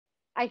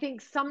I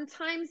think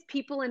sometimes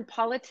people in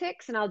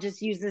politics, and I'll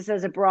just use this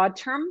as a broad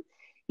term,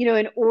 you know,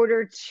 in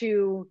order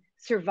to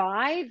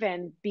survive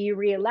and be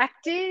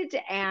reelected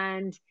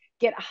and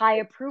get high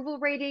approval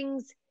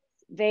ratings,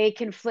 they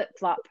can flip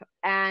flop.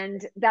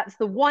 And that's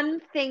the one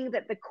thing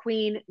that the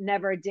Queen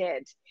never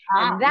did.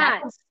 Ah, And never.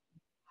 that's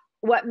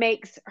what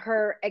makes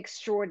her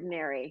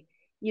extraordinary.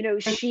 You know,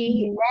 But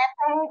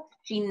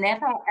she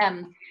never,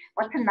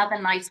 what's another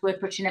nice word,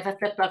 but she never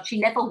flipped flop. She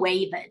never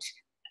wavered.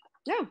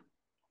 no,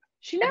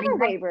 she I never think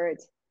that, wavered.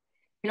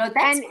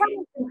 that's And quite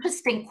an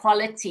interesting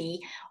quality,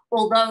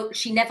 although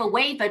she never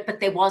wavered, but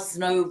there was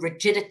no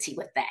rigidity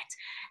with that.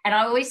 And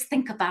I always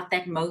think about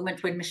that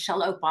moment when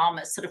Michelle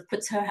Obama sort of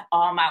puts her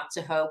arm out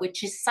to her,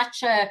 which is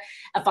such a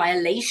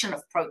violation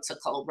of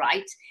protocol,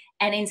 right?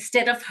 And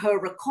instead of her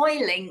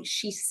recoiling,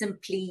 she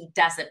simply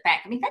does it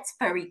back. I mean, that's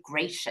very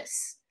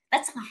gracious.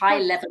 That's a high her,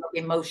 level of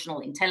emotional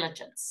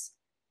intelligence.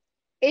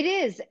 it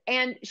is.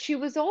 And she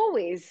was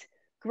always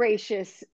gracious